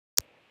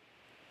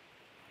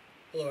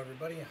Hello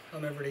everybody,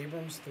 I'm Everett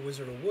Abrams, the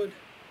Wizard of Wood,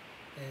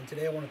 and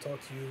today I want to talk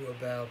to you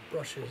about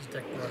brushes,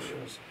 deck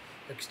brushes,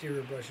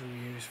 exterior brushes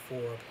we use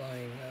for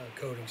applying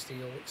coating,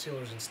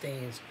 sealers and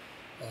stains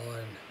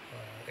on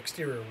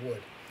exterior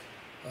wood.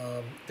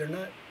 They're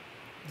not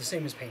the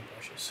same as paint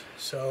brushes,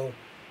 so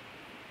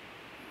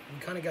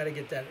we kind of got to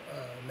get that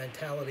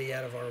mentality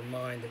out of our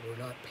mind that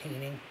we're not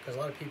painting, because a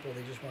lot of people,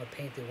 they just want to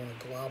paint, they want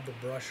to glob the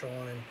brush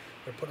on and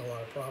they're putting a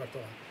lot of product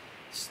on.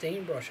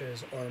 Stain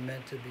brushes are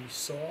meant to be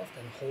soft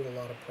and hold a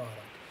lot of product.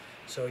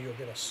 So you'll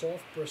get a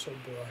soft bristle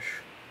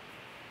brush,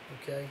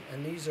 okay?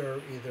 And these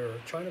are either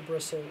China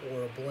bristle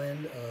or a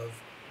blend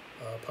of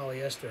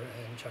polyester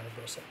and China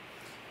bristle.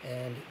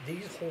 And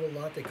these hold a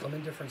lot. They come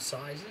in different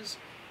sizes.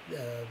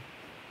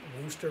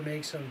 Wooster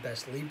makes them,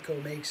 Best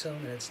Liebco makes them,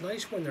 and it's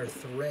nice when they're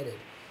threaded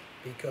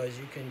because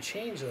you can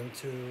change them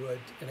to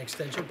an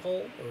extension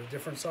pole or a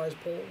different size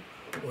pole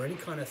or any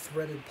kind of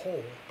threaded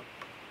pole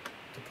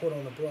to put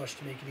on the brush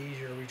to make it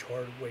easier to reach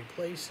hard-way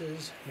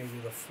places, maybe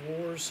the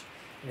floors.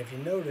 And if you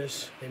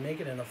notice, they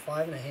make it in a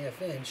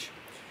 5.5 inch,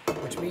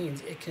 which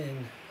means it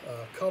can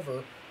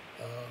cover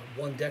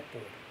one deck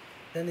board.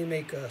 Then they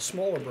make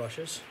smaller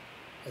brushes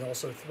and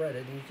also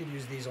threaded, and you could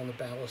use these on the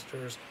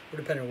balusters, or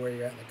depending on where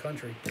you're at in the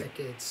country,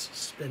 pickets,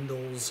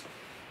 spindles,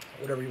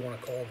 whatever you want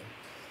to call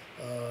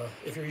them.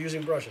 If you're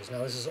using brushes.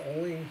 Now this is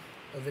only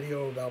a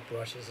video about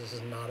brushes. This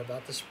is not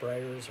about the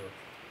sprayers or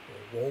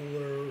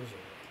rollers or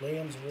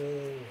lamb's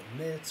wool or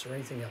mitts or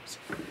anything else.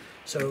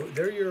 So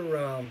they're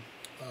your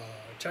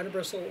China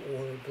bristle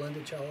or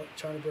blended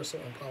China bristle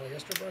and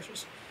polyester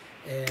brushes,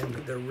 and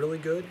they're really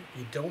good.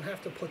 You don't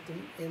have to put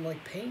them in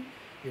like paint.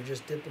 You're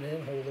just dipping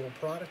in, hold a little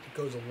product. It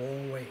goes a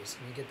long ways,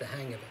 and you get the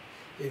hang of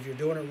it. If you're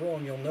doing it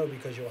wrong, you'll know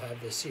because you'll have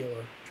the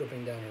sealer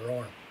dripping down your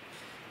arm.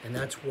 And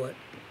that's what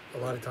a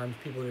lot of times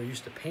people that are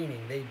used to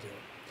painting, they do.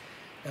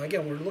 Now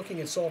again, we're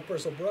looking at soft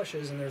bristle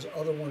brushes, and there's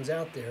other ones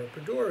out there.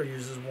 Perdura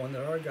uses one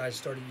that our guys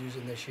started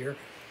using this year.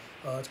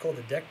 It's called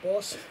the Deck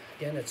Boss.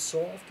 Again, it's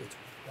soft, it's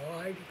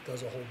wide, it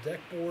does a whole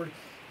deck board.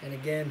 And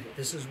again,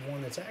 this is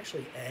one that's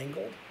actually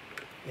angled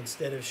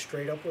instead of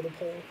straight up with a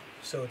pole.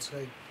 So it's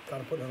like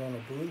kind of putting it on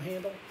a broom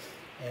handle.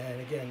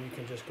 And again, you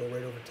can just go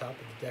right over top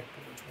of the deck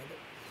boards with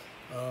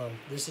it.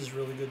 This is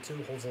really good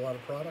too, holds a lot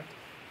of product.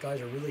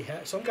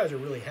 Some guys are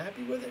really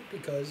happy with it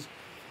because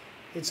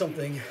it's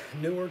something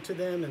newer to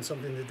them and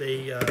something that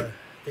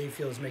they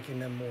feel is making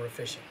them more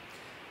efficient.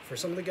 For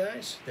some of the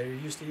guys, they're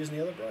used to using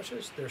the other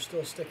brushes, they're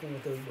still sticking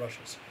with those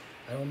brushes.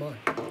 I don't mind.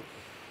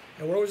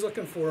 And we're always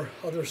looking for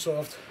other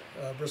soft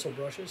bristle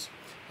brushes.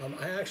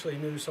 I actually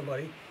knew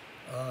somebody,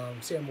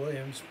 Sam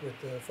Williams with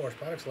the Forest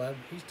Products Lab.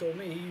 He told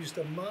me he used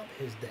to mop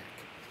his deck.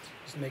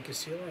 Just make a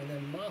sealer and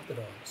then mop it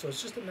on. So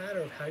it's just a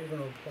matter of how you're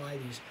going to apply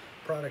these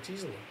products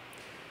easily.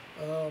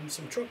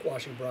 Some truck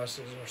washing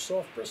brushes or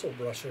soft bristle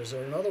brushes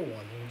are another one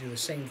you can do the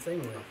same thing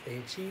with. They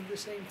achieve the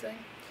same thing,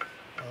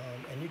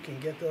 and you can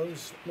get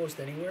those most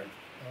anywhere.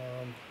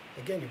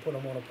 Again, you put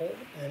them on a pole,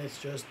 and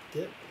it's just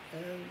dip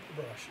and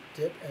brush,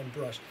 dip and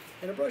brush.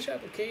 And a brush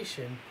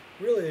application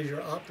really is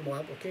your optimal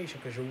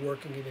application because you're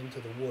working it into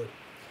the wood.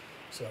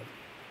 So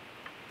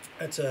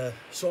that's a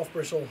soft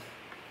bristle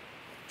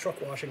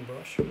truck washing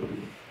brush.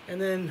 And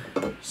then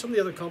some of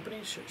the other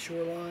companies,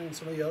 Shoreline,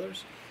 some of the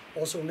others,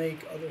 also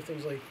make other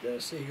things like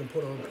this that you can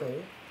put on a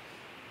pole.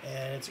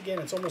 And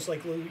it's almost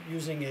like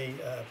using a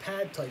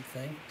pad type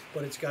thing,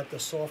 but it's got the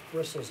soft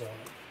bristles on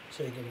it.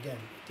 So you can, again,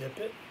 dip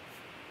it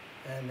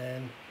and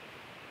then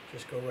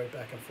just go right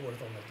back and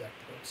forth on the deck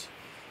boards.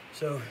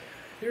 So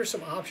here's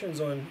some options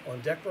on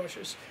deck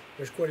brushes.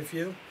 There's quite a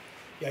few.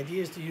 The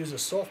idea is to use a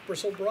soft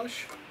bristle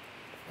brush.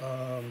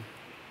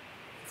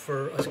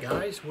 For us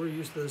guys, we're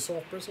used to the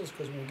soft bristles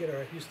because when we get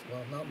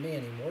well, not me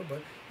anymore,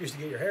 but used to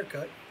get your hair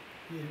cut,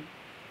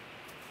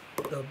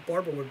 the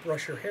barber would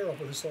brush your hair off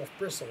with a soft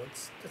bristle.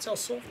 That's how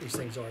soft these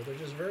things are. They're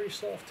just very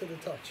soft to the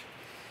touch.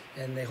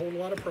 And they hold a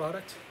lot of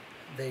product.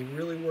 They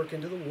really work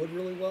into the wood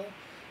really well,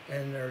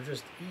 and they're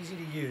just easy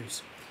to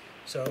use.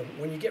 So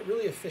when you get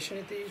really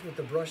efficient at these with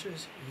the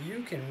brushes,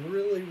 you can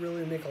really,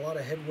 really make a lot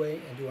of headway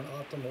and do an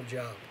optimal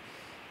job.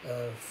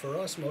 For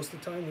us, most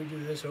of the time we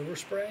do this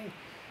overspraying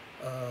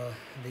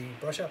the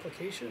brush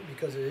application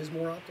because it is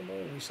more optimal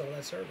and we sell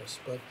that service.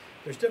 But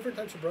there's different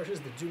types of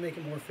brushes that do make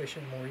it more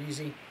efficient, more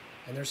easy.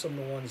 And there's some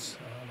of the ones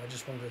I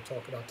just wanted to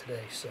talk about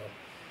today. So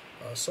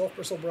soft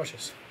bristle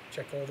brushes,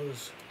 check all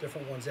those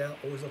different ones out.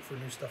 Always look for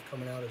new stuff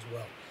coming out as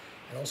well.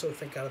 And also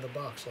think out of the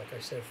box, like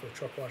I said, for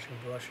truck washing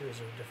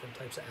brushes or different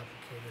types of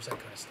applicators, that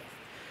kind of stuff.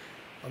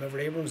 I'm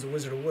Everett Abrams, the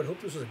Wizard of Wood.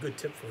 Hope this was a good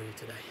tip for you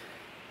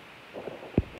today.